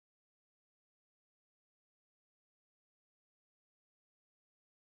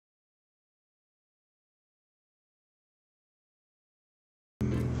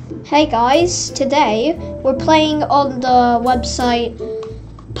Hey guys, today we're playing on the website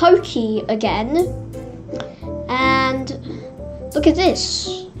Poki again, and look at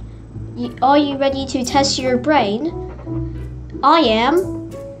this. Are you ready to test your brain? I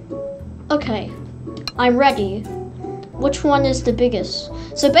am. Okay, I'm ready. Which one is the biggest?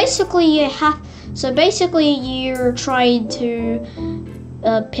 So basically you're trying to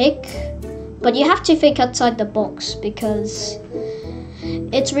pick, but you have to think outside the box because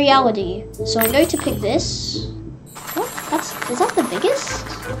it's reality. So I'm going to pick this. What? Is that the biggest?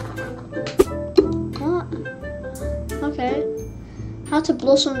 What? Okay. How to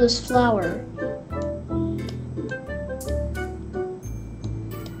blossom this flower.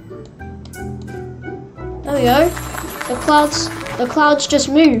 There we go. The clouds just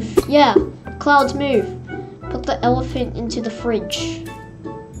move. Yeah, clouds move. Put the elephant into the fridge.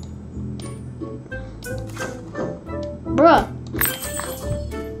 Bruh.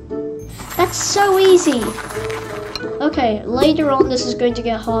 That's so easy. Okay, later on this is going to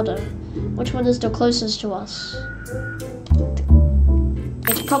get harder. Which one is the closest to us?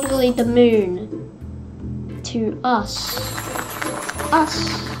 It's probably the moon. To us. Us.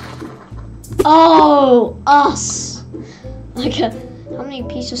 Oh, us. Okay, how many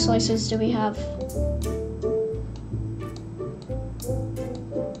pizza slices do we have?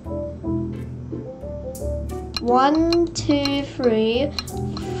 One, two, 3,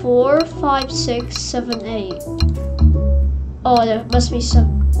 4, 5, 6, 7, 8. Oh, there must be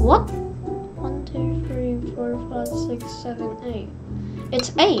some. What? 1, 2, 3, 4, 5, 6, 7, 8.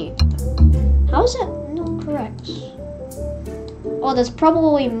 It's 8. How is that not correct? Oh, there's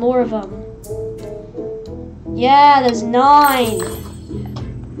probably more of them. Yeah, there's 9.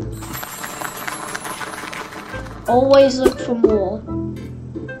 Always look for more.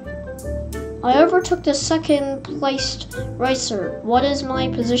 I overtook the second placed racer. What is my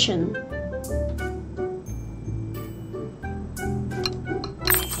position?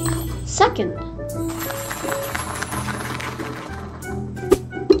 Second.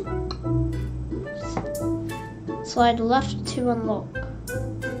 Slide left to unlock.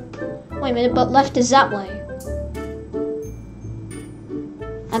 Wait a minute, but left is that way.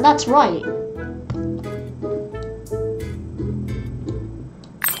 And that's right.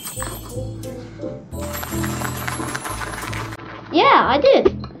 Yeah, I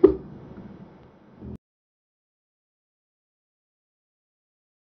did.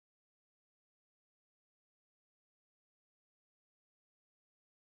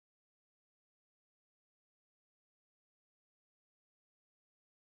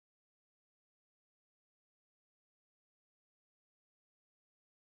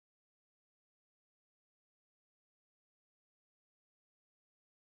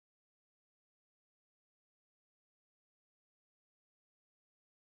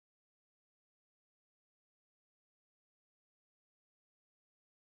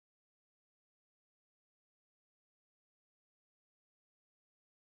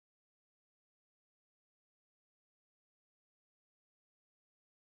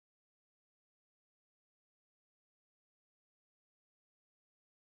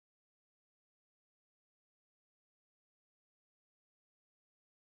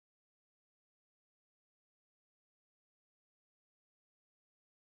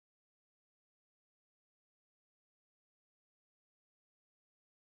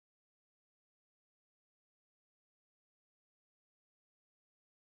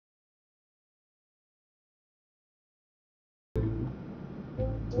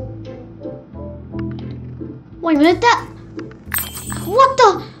 Wait a minute, that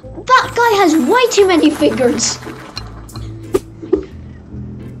guy has way too many fingers.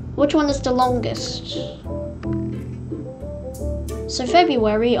 Which one is the longest? So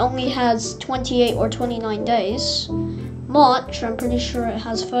February only has 28 or 29 days. March, I'm pretty sure it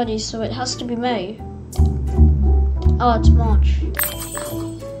has 30, so it has to be May. Oh, it's March.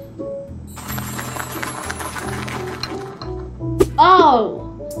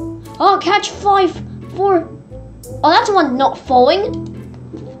 Oh, catch 5, 4. Oh, that's one not falling.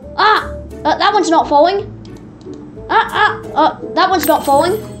 That one's not falling. That one's not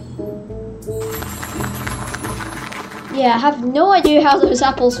falling. Yeah, I have no idea how those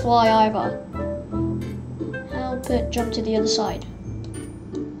apples fly either. Help it jump to the other side.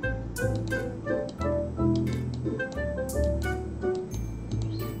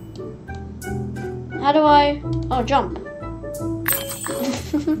 How do I? Oh, jump.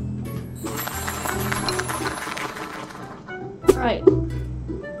 Right.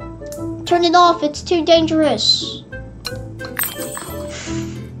 Turn it off, it's too dangerous.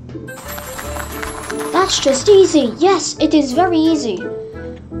 That's just easy. Yes, it is very easy.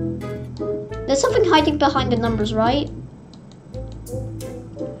 There's something hiding behind the numbers, right?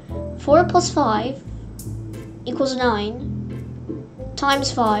 4 plus 5 equals 9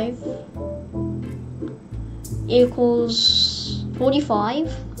 times 5 equals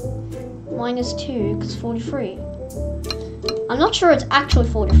 45 minus 2 equals 43. I'm not sure it's actually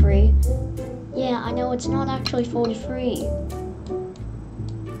 43. Yeah, I know it's not actually 43.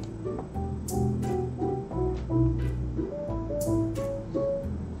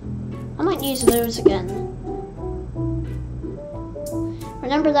 I might use those again.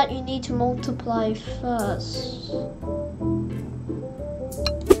 Remember that you need to multiply first.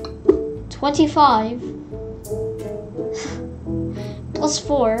 25 plus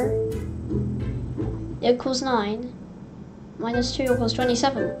 4 equals 9 minus 2 equals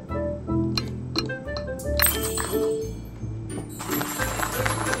 27.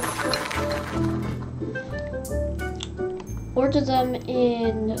 Order them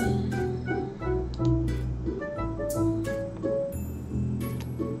in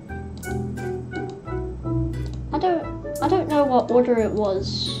I don't know what order it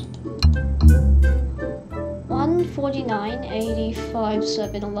was. 1, 49, 85,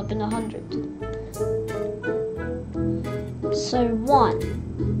 7, 11, 100. So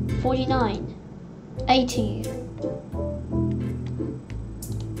 1, 49, 80.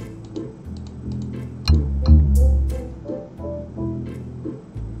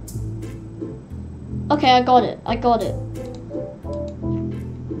 Okay, I got it.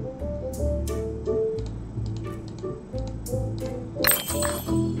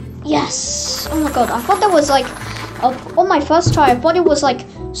 Yes! Oh my god, I thought that was like, on my first try, I thought it was like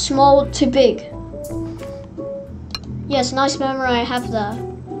small to big. Yes, nice memory I have there.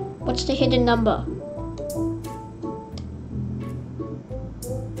 What's the hidden number?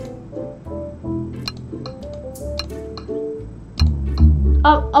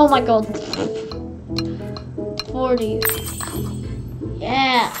 Oh my god. 40.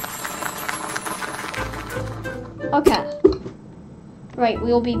 Yeah. Okay. Right,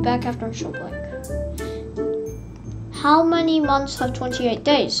 we'll be back after a short break. How many months have 28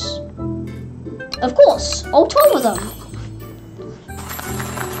 days? Of course, all 12 of them.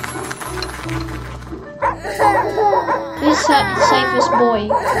 Please save this boy.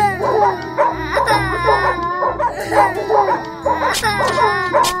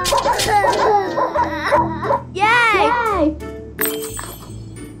 Yay!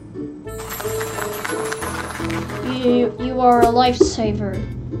 You are a lifesaver.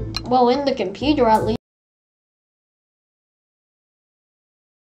 Well, in the computer at least.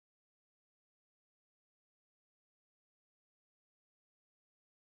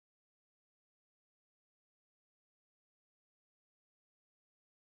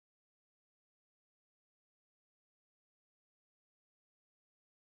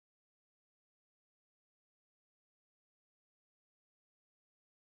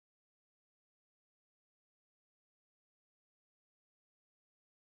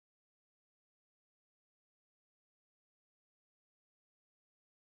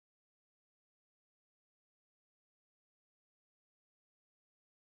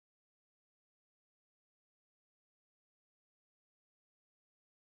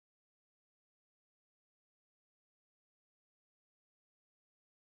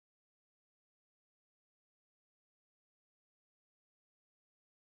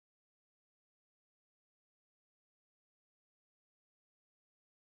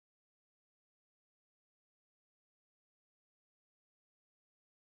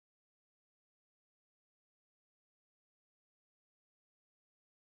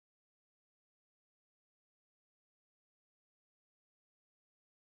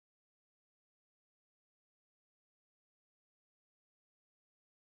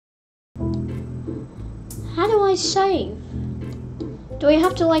 How do I save? Do I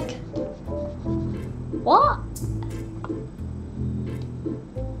have to like... What?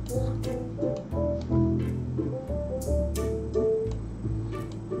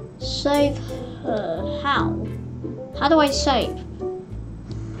 Save her. How? How do I save?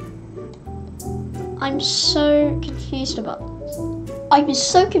 I'm so confused about this. I'm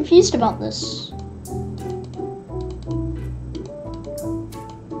so confused about this.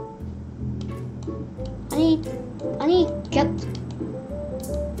 I need to get...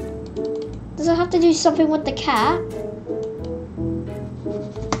 Does it have to do something with the cat?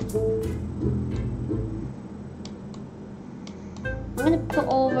 I'm gonna put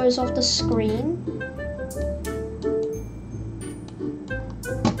all those off the screen.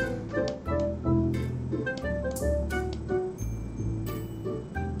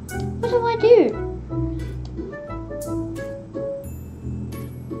 What do I do?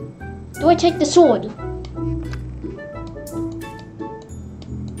 Do I take the sword?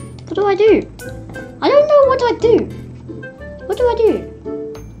 What do I do? I don't know what I do. What do I do?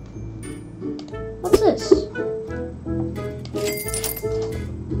 What's this?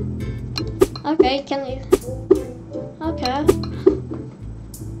 Okay, can you? Okay.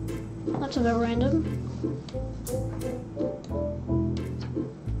 That's a bit random.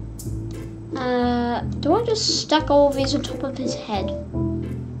 Do I just stack all of these on top of his head?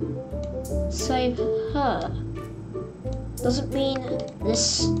 Save her. Doesn't mean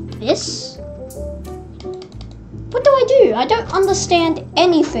this? What do I do? I don't understand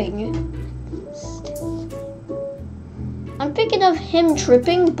anything. I'm thinking of him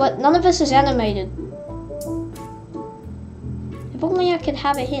tripping, but none of this is animated. If only I could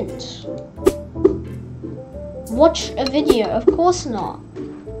have a hint. Watch a video. Of course not.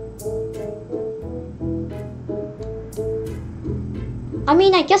 I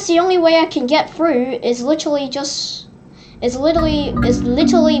mean, I guess the only way I can get through is literally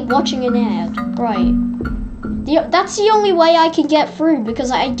watching an ad, right? That's the only way I can get through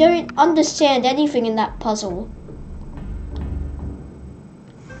because I don't understand anything in that puzzle.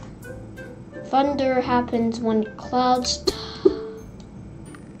 Thunder happens when clouds.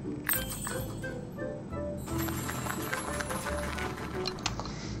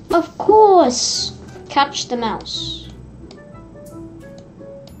 Of course, catch the mouse.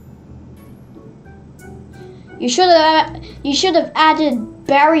 You should have added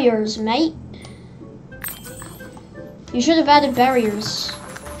barriers, mate. You should have added barriers.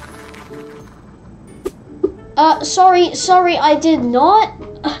 Sorry, I did not.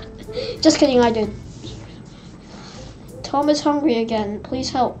 Just kidding, I did. Tom is hungry again. Please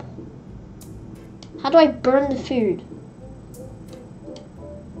help. How do I burn the food?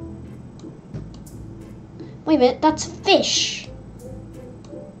 Wait a minute, that's fish.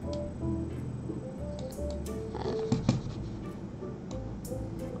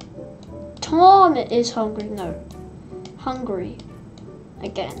 Tom is hungry. No. Hungry.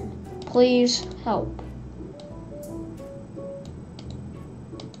 Again. Please help.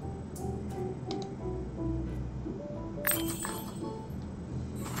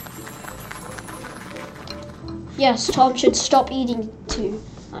 Yes, Tom should stop eating too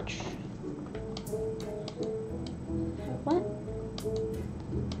much. What?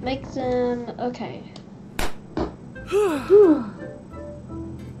 Make them... okay.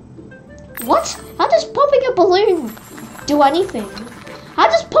 What? How does popping a balloon do anything? How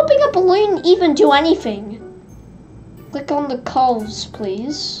does popping a balloon even do anything? Click on the calves,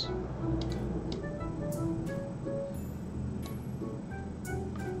 please.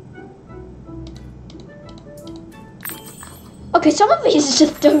 Okay, some of these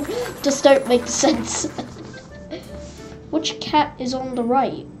just don't make sense. Which cat is on the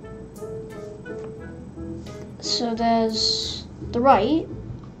right? So there's the right.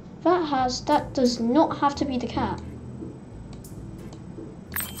 That does not have to be the cat.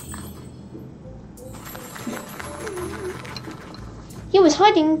 He was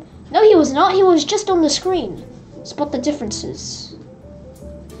hiding. No, he was not. He was just on the screen. Spot the differences.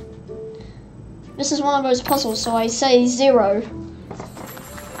 This is one of those puzzles, so I say 0.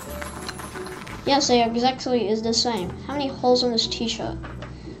 Yes, they exactly is the same. How many holes on this t-shirt?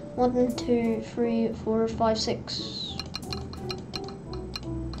 1, 2, 3, 4, 5, 6.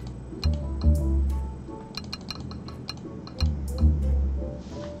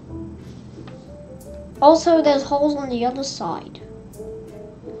 Also, there's holes on the other side,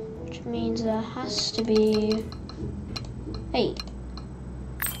 which means there has to be 8.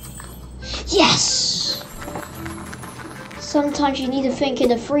 Yes! Sometimes you need to think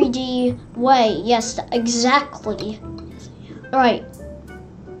in a 3D way. Yes, exactly. Alright.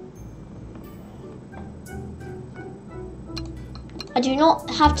 I do not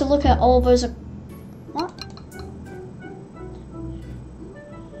have to look at all those. What?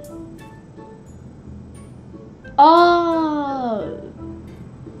 Oh.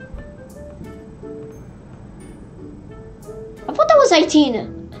 I thought that was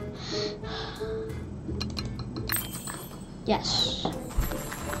 18. Yes.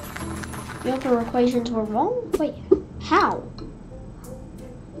 The other equations were wrong? Wait, how?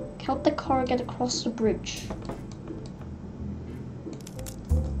 Help the car get across the bridge.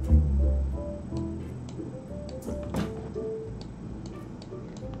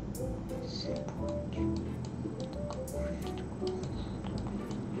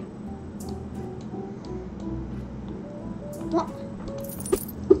 What?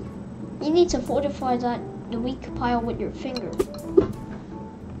 You need to fortify the weak pile with your finger.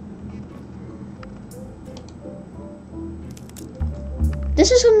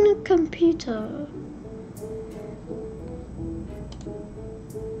 This is computer.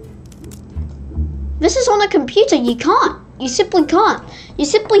 This is on a computer. You can't. You simply can't. You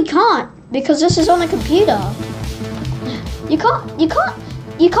simply can't because this is on a computer. You can't. You can't.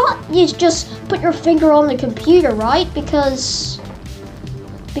 You can't. You just put your finger on the computer, right? Because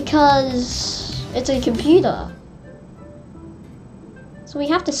it's a computer. So we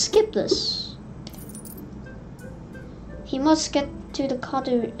have to skip this. He must get to the car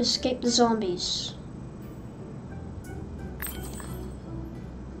to escape the zombies.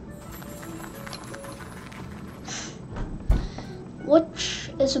 Which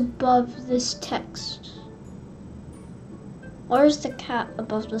is above this text? Where is the cat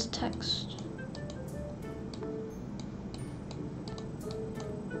above this text?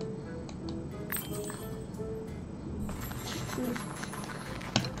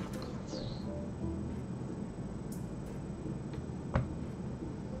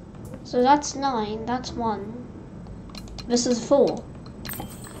 So that's 9, that's 1. This is 4.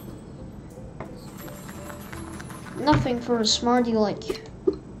 Nothing for a smarty like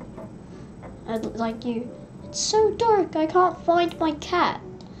you. It's so dark, I can't find my cat.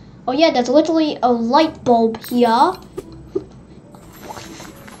 Oh yeah, there's literally a light bulb here.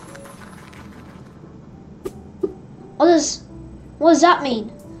 What does that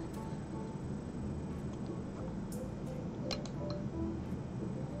mean?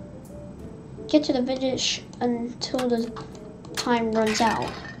 Get to the village until the time runs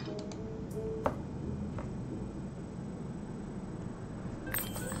out.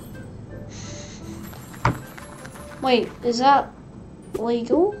 Wait, is that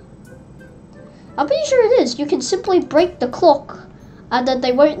legal? I'm pretty sure it is. You can simply break the clock and then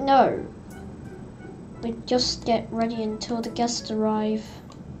they won't know. We just get ready until the guests arrive.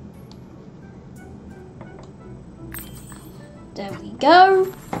 There we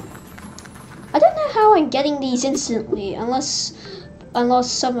go. I don't know how I'm getting these instantly, unless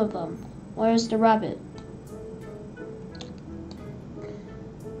some of them. Where's the rabbit?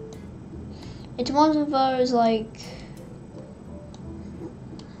 It's one of those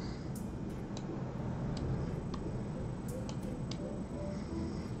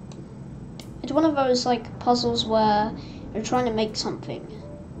like puzzles where you're trying to make something.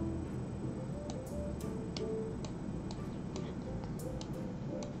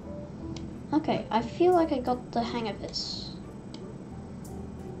 Okay, I feel like I got the hang of this.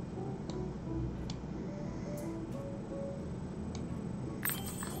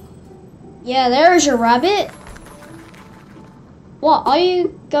 Yeah, there's your rabbit. What are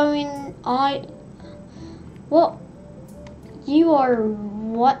you going? What? You are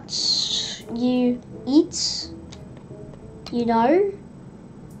what you eat? You know?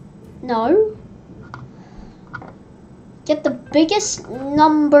 No. Get the biggest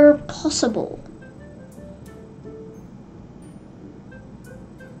number possible.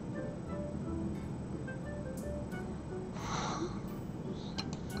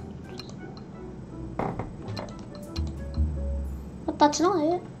 But that's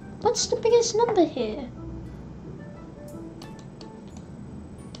not it. What's the biggest number here?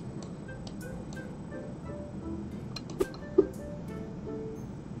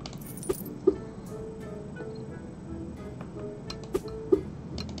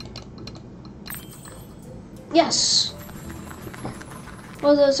 Yes.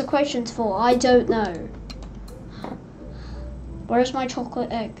 What are those equations for? I don't know. Where's my chocolate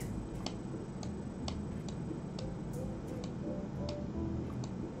egg?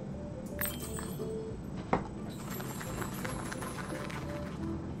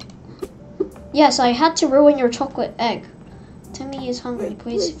 Yes, I had to ruin your chocolate egg. Timmy is hungry.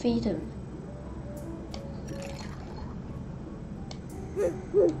 Please feed him.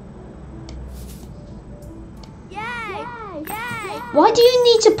 Why do you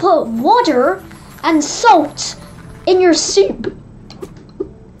need to put water and salt in your soup?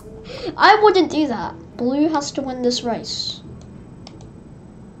 I wouldn't do that. Blue has to win this race.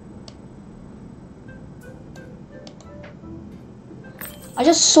 I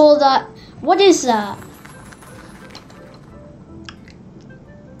just saw that. What is that?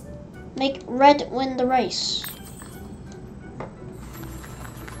 Make red win the race.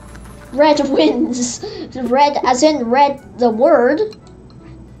 Red wins. Red as in red the word.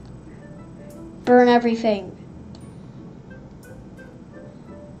 Burn everything.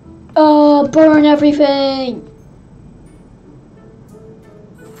 Burn everything.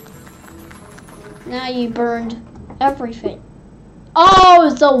 Now you burned everything.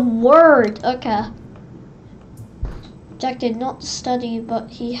 Oh, the word. Okay. Jack did not study, but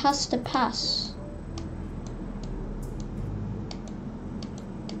he has to pass.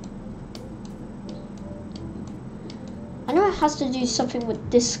 it has to do something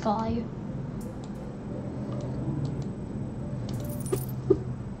with this guy.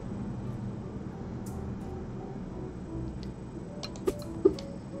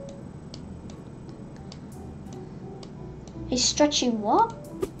 A stretchy what?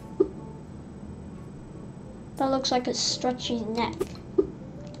 That looks like a stretchy neck.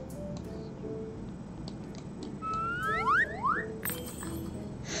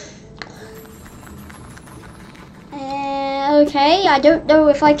 Okay, I don't know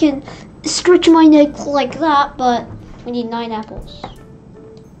if I can stretch my neck like that, but we need 9 apples.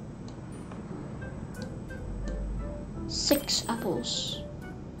 6 apples.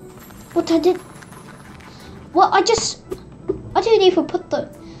 What I did? What I didn't even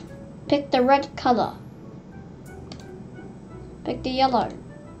pick the red color. Pick the yellow.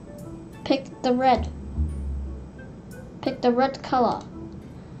 Pick the red. Pick the red color.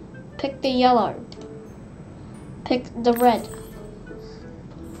 Pick the yellow. Pick the red.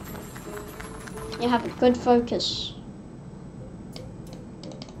 You have a good focus.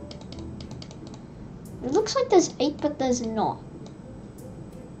 It looks like there's 8, but there's not.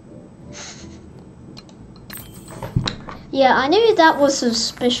 Yeah, I knew that was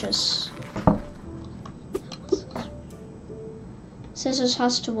suspicious. Scissors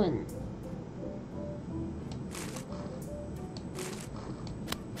has to win.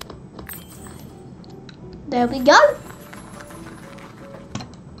 There we go.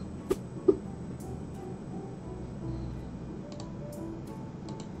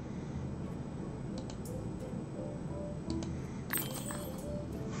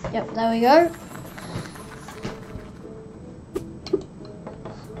 Yep, there we go.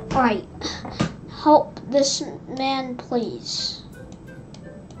 Alright, help this man, please.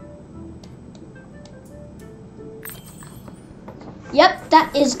 Yep,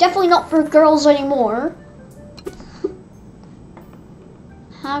 that is definitely not for girls anymore.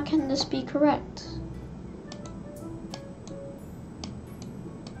 How can this be correct?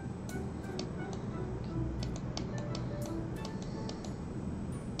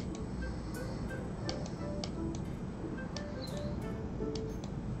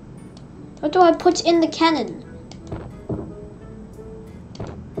 What do I put in the cannon?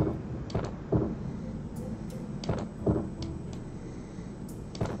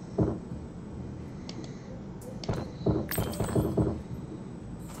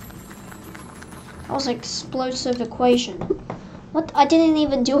 That was an explosive equation. What? I didn't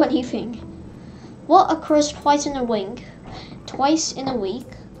even do anything. What occurs twice in a week, twice in a week,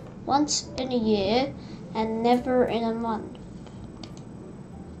 once in a year, and never in a month?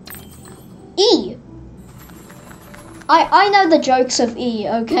 E. I know the jokes of E,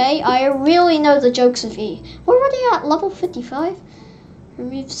 okay? I really know the jokes of E. We're already at level 55.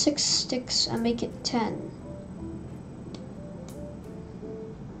 Remove 6 sticks and make it 10.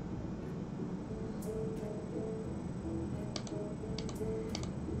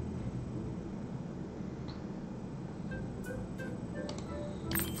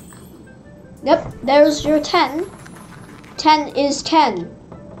 Yep, there's your 10. 10 is 10.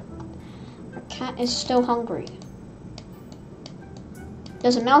 Our cat is still hungry.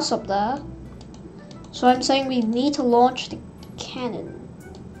 There's a mouse up there. So I'm saying we need to launch the cannon.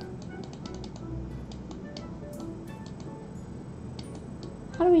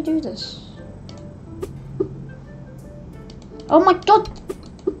 How do we do this? Oh my god!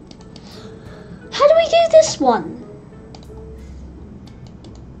 How do we do this one?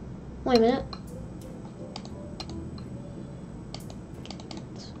 Wait a minute.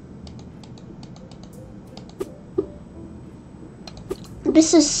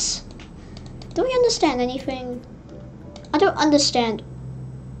 This is... Do we understand anything? I don't understand.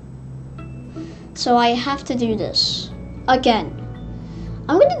 So I have to do this. Again.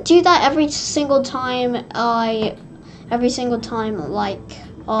 I'm gonna do that every single time like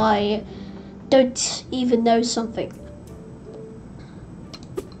I don't even know something.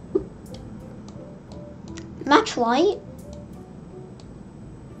 Match light.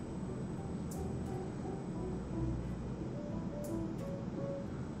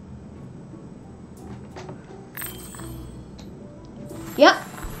 Yep,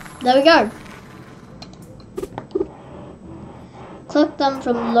 there we go. Click them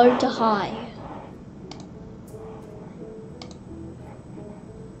from low to high.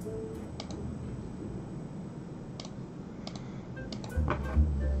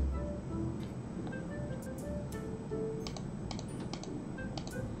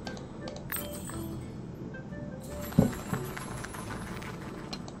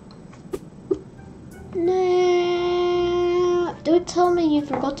 No, don't tell me you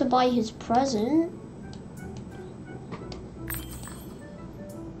forgot to buy his present.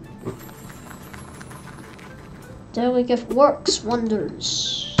 Daily gift works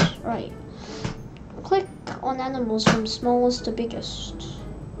wonders. Right. Click on animals from smallest to biggest.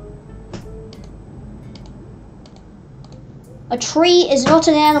 A tree is not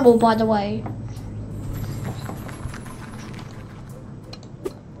an animal, by the way.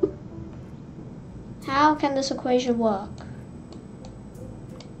 How can this equation work?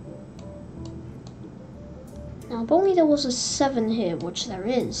 Now, if only there was a 7 here, which there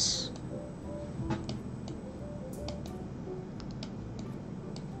is.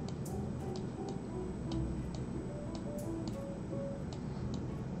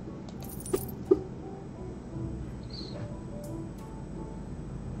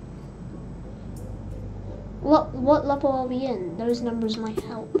 What level are we in? Those numbers might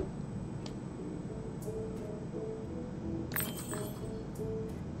help.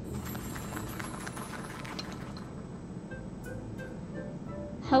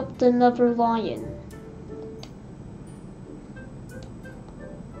 Help the mother lion.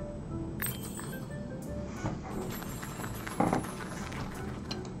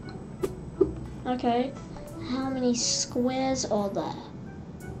 Okay, how many squares are there?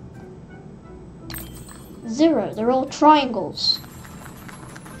 0, they're all triangles.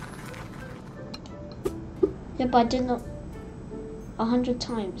 Yep, I did not 100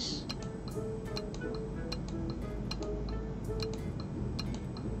 times.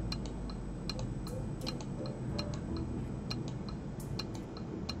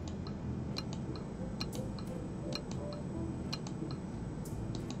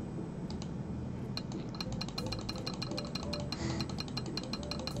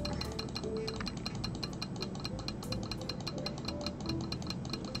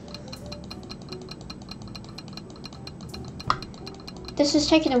 This is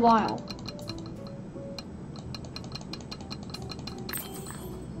taking a while.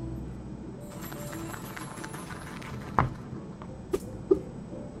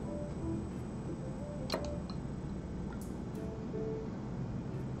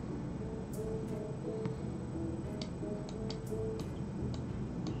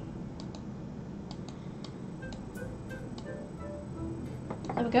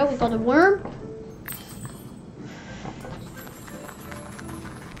 There we go, we got a worm.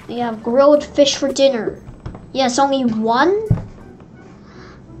 We have grilled fish for dinner. Yes, only one.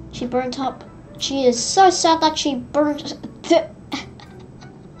 She burnt up. She is so sad that she burnt.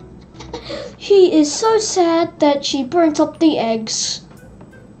 She is so sad that she burnt up the eggs.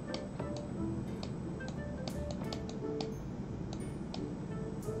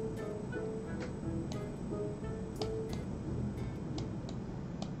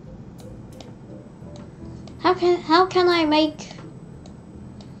 How can I make?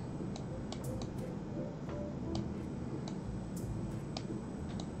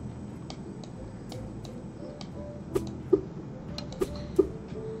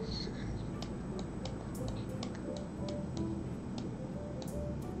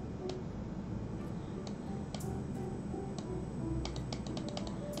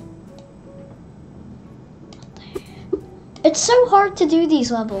 It's so hard to do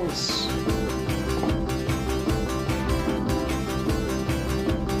these levels.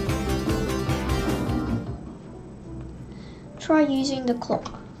 Try using the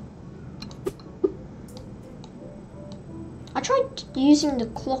clock. I tried using the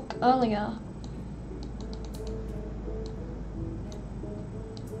clock earlier.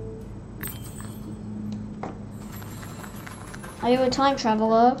 Are you a time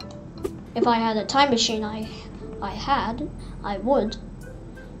traveler? If I had a time machine, I would.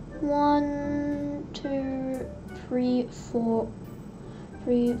 1, 2, 3, 4,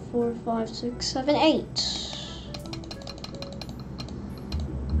 5, 6, 7, 8.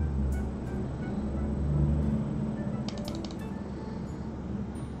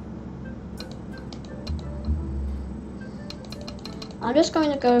 I'm just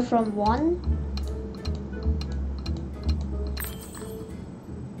going to go from 1,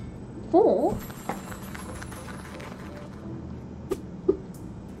 4.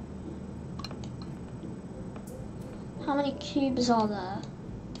 How many cubes are there?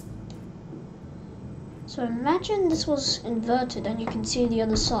 So imagine this was inverted and you can see the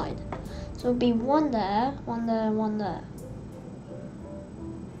other side. So it'll be 1 there, 1 there, 1 there.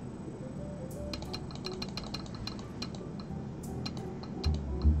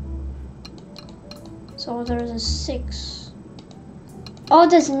 So there's a 6. Oh,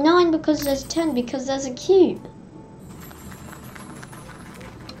 there's 9 because there's 10 because there's a cube.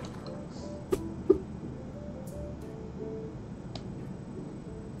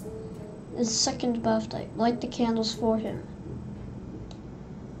 His second birthday. Light the candles for him.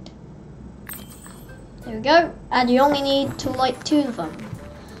 There we go. And you only need to light 2 of them.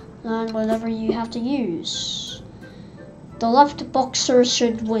 And whatever you have to use. The left boxer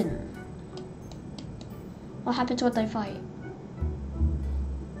should win. What happens when they fight?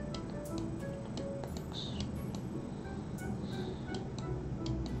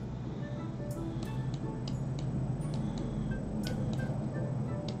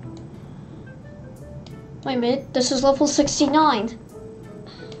 Wait a minute, this is level 69.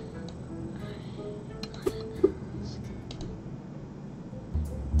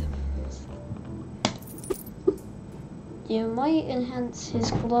 You might enhance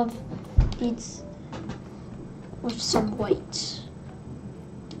his glove beads with some weight.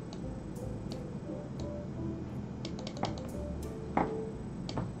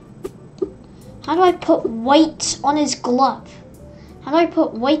 How do I put weight on his glove? How do I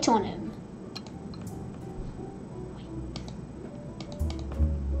put weight on him?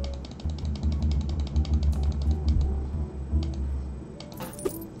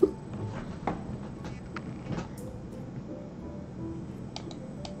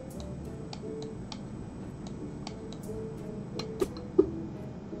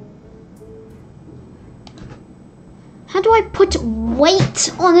 How do I put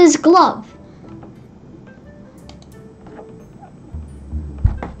weight on his glove?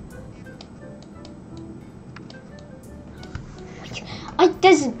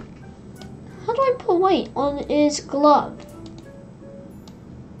 How do I put weight on his glove?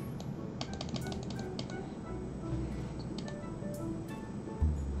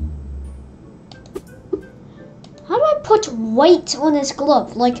 How do I put weight on his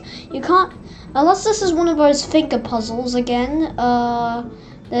glove? Like, you can't, unless this is one of those finger puzzles again,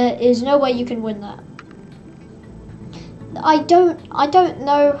 there is no way you can win that. I don't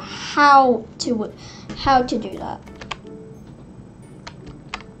know how to do that.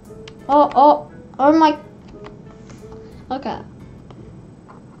 Oh my. Okay.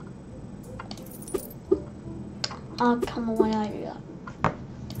 Oh, come on, why did I do that?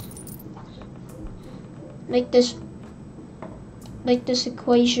 Make this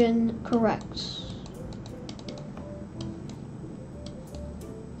equation correct.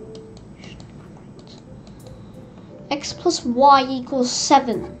 X plus Y equals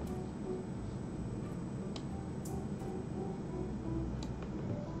 7.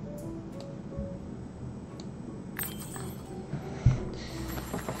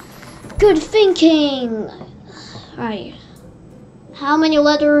 Good thinking! Right. How many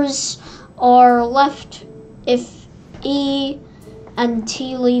letters are left if E and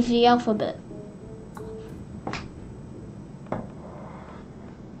T leave the alphabet?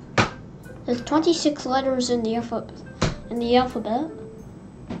 There's 26 letters in the alphabet.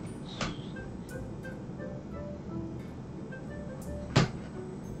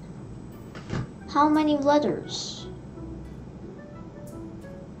 How many letters?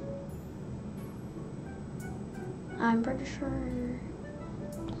 I'm pretty sure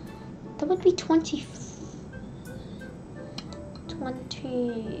that would be 20.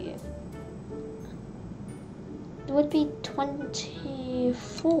 It would be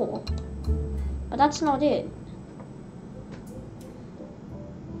 24, but that's not it.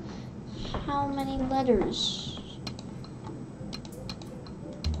 How many letters?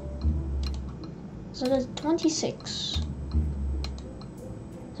 So there's 26.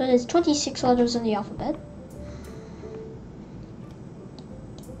 So there's 26 letters in the alphabet.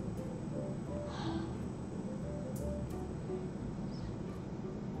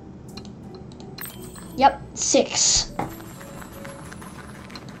 Yep, 6.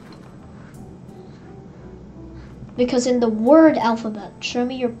 Because in the word alphabet, show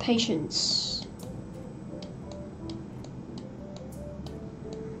me your patience.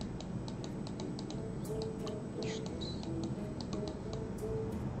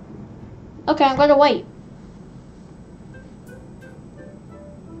 Okay, I'm gonna wait.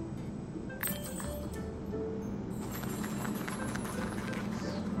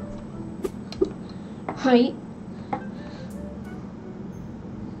 Right.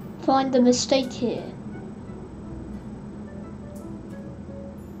 Find the mistake here.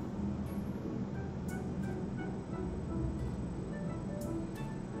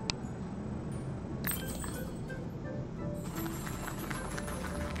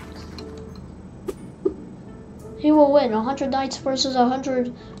 He will win 100 knights versus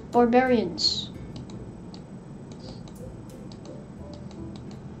 100 barbarians.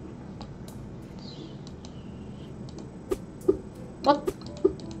 What?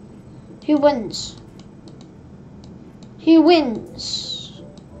 He wins. He wins.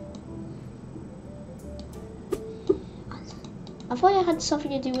 I thought it had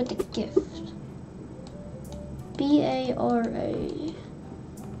something to do with the gift. B-A-R-A.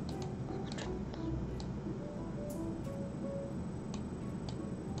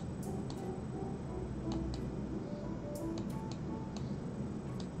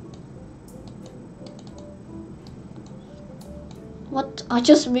 What? I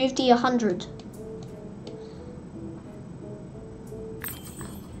just moved the 100.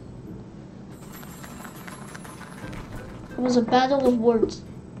 It was a battle of words.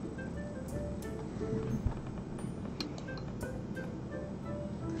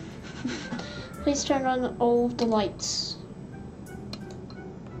 Please turn on all of the lights.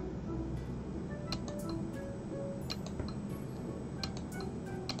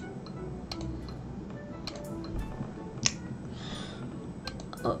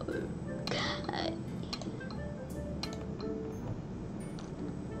 Okay.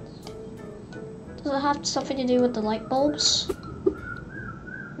 Does it have something to do with the light bulbs?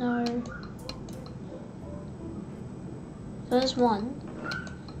 No. There's one.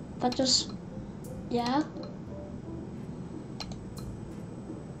 That just... yeah.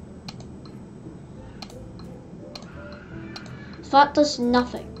 That does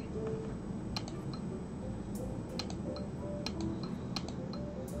nothing.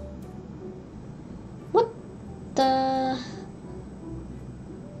 What the...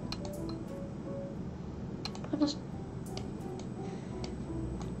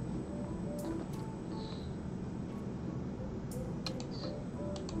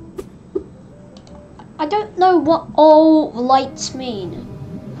 I don't know what all lights mean.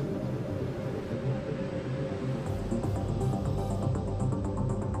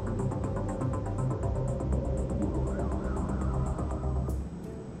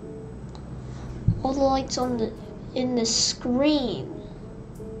 All the lights on the in the screen.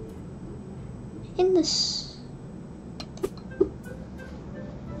 In this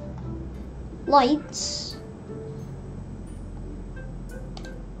lights.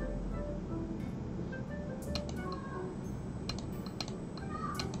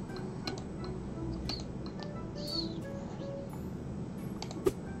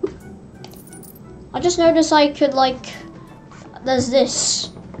 I just noticed I could, like, there's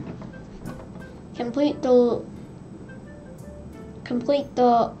this. Complete the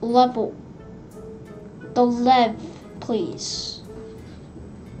level. The lev, please.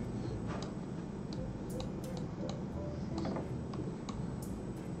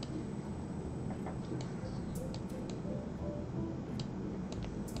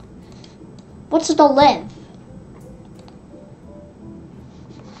 What's the lev?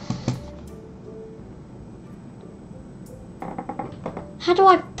 How do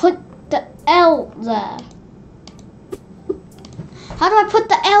I put the L there? How do I put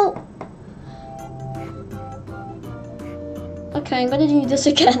the L? Okay, I'm gonna do this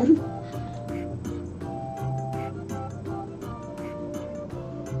again.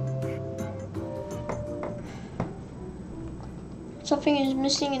 Something is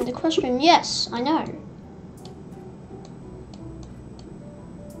missing in the question. Yes, I know.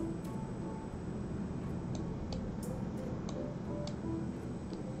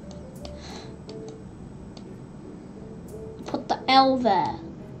 Put the L there.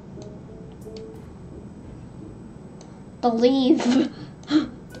 The leave. I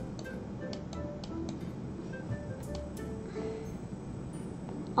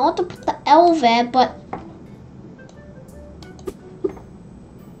want to put the L there, but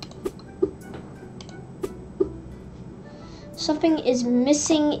something is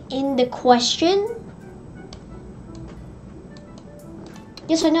missing in the question.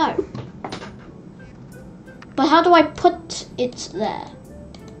 Yes, I know. But how do I put it there?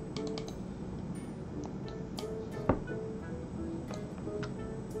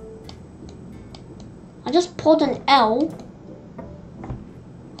 I just pulled an L.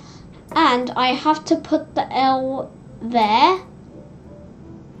 And I have to put the L there.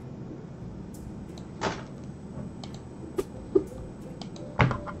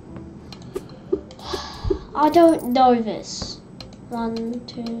 I don't know this. 1,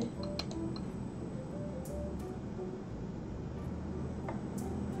 2.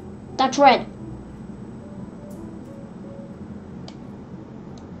 That's red.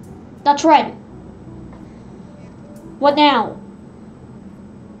 That's red. What now?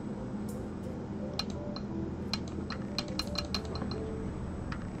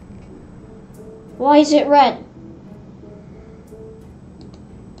 Why is it red?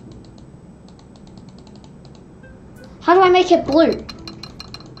 How do I make it blue?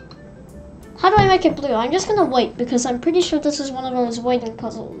 How do I make it blue? I'm just gonna wait because I'm pretty sure this is one of those waiting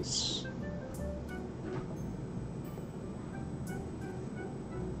puzzles.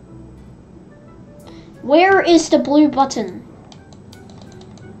 Where is the blue button?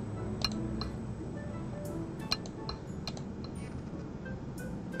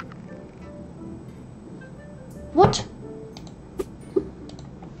 What?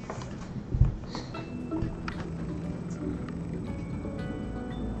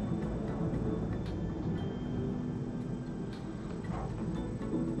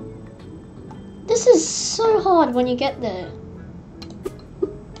 This is so hard when you get there.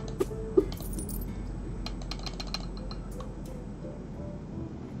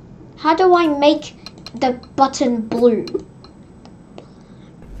 How do I make the button blue?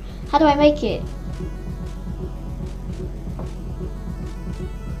 How do I make it?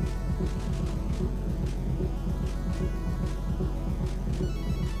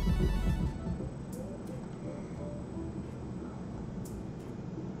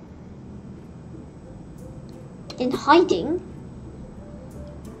 In hiding?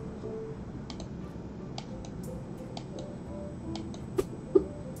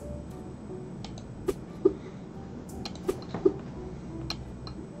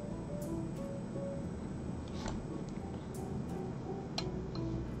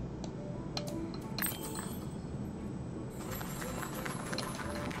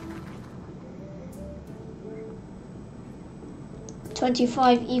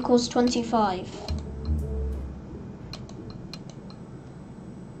 $25 equals 25.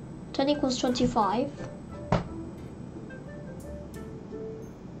 10 equals 25.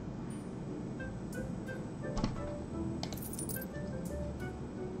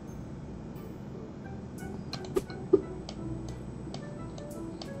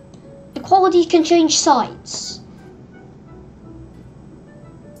 Equality can change sides.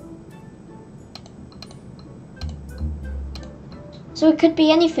 So it could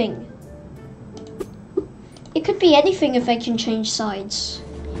be anything. It could be anything if I can change sides.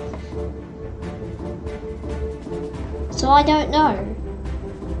 So I don't know.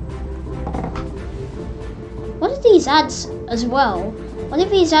 What are these ads as well? What are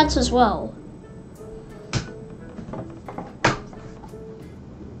these ads as well?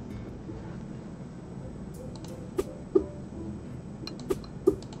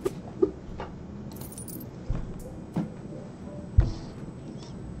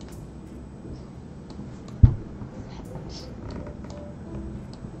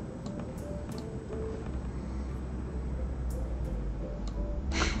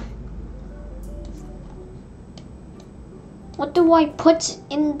 What do I put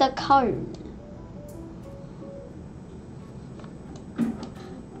in the cone?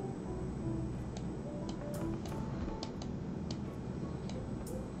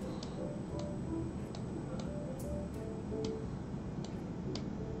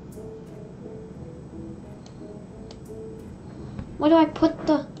 Where do I put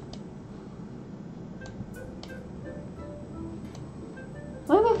the...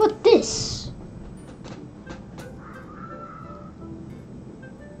 Where do I put this?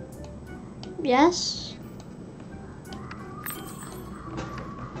 Yes.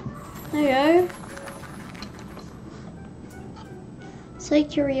 There you go. Say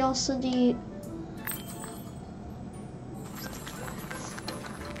curiosity.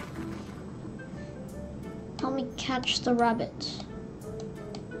 Help me catch the rabbit.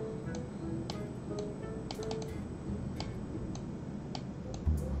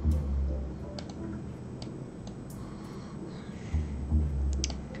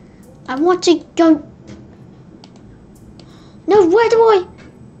 I want to go. No, where do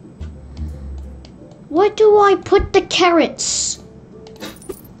I put the carrots?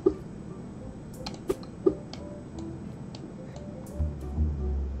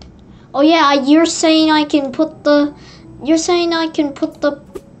 Oh yeah, you're saying I can put the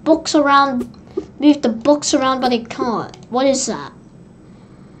books around, move the books around, but I can't. What is that?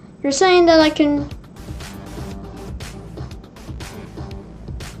 You're saying that I can...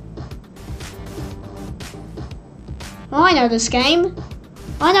 Oh, I know this game.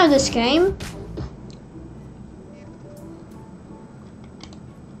 I know this game.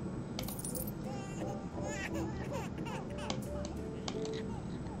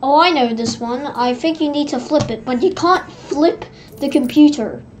 Oh, I know this one. I think you need to flip it, but you can't flip the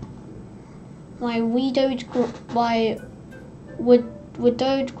computer.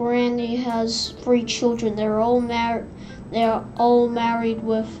 Widowed granny has 3 children. They're all married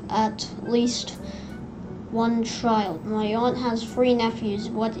with at least 1 child. My aunt has 3 nephews.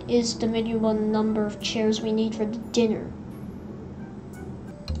 What is the minimum number of chairs we need for the dinner?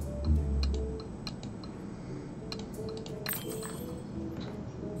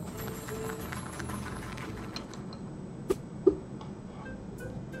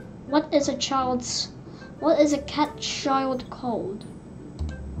 What is a child's What is a cat child called?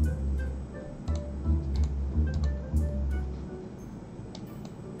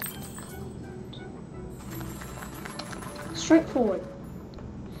 Straightforward.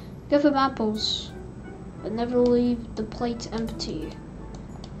 Give him apples, but never leave the plate empty.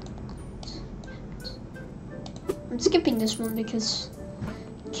 I'm skipping this one because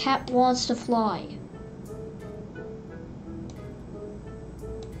cat wants to fly.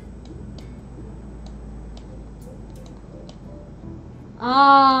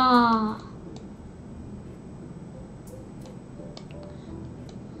 Ah.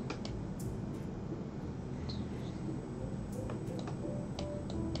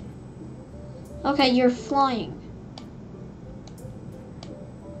 Okay, you're flying.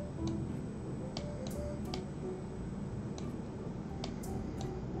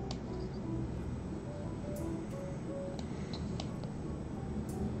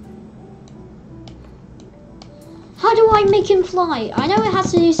 How do I make him fly? I know it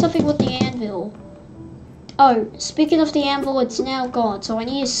has to do something with the anvil. Oh, speaking of the anvil, it's now gone, so I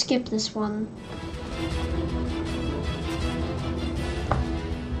need to skip this one.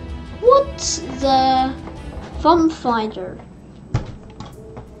 What's the thumb finder?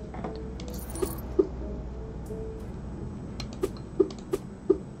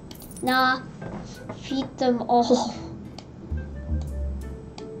 Nah, feed them all.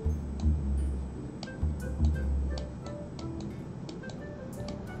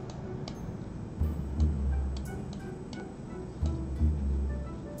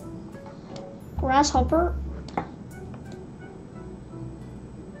 Grasshopper.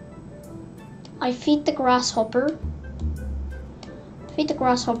 I feed the grasshopper. Feed the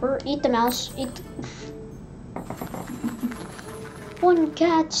grasshopper. Eat the mouse. Eat. One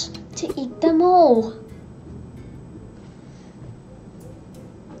cat to eat them all.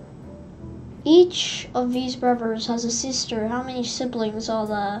 Each of these brothers has a sister. How many siblings are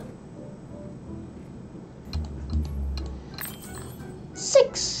there?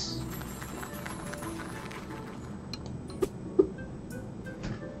 6.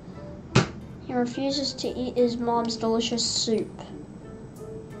 He refuses to eat his mom's delicious soup.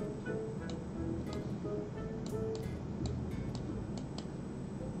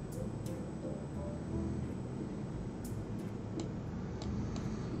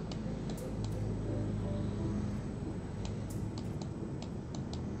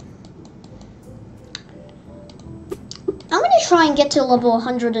 I'm gonna try and get to level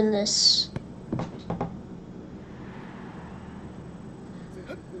 100 in this.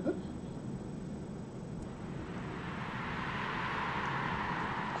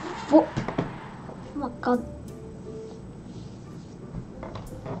 Oh my god.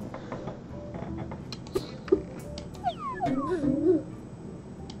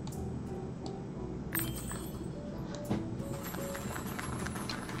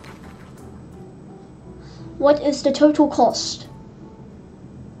 What is the total cost?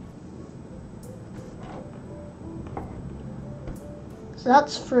 So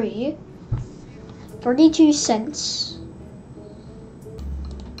that's free. 32 cents.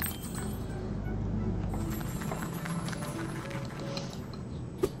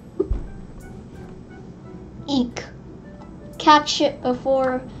 Eek. Catch it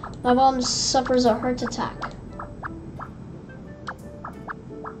before my mom suffers a heart attack.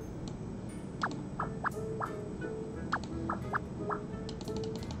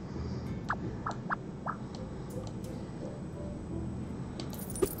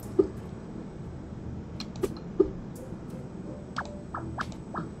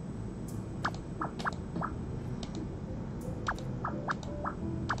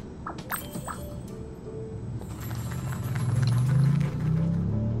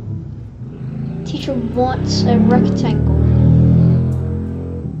 Teacher wants a rectangle.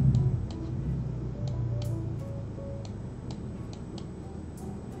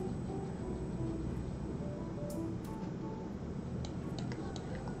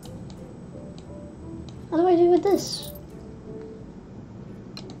 What do I do with this?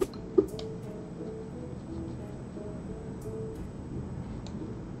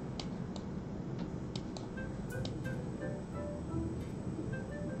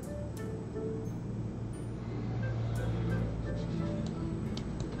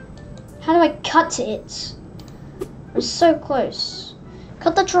 How do I cut it? We're so close.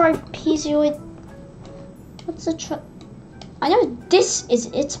 Cut the trapezoid. What's the I know this is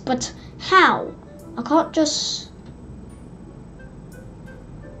it, but how? I can't just...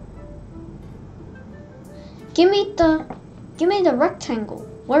 Give me the rectangle.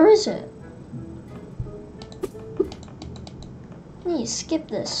 Where is it? I need to skip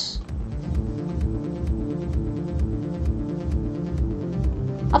this.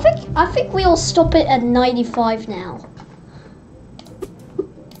 I think we'll stop it at 95 now.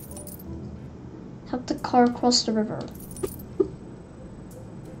 Help the car cross the river.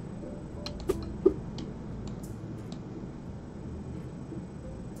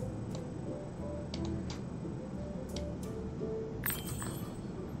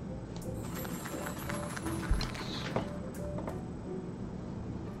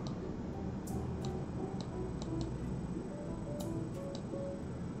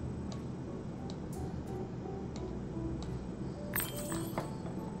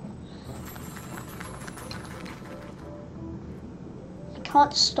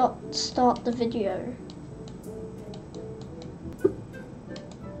 Can't start the video.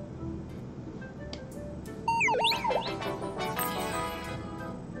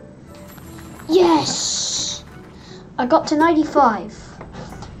 Yes! I got to 95.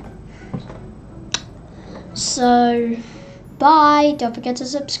 So, bye. Don't forget to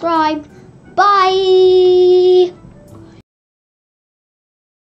subscribe. Bye!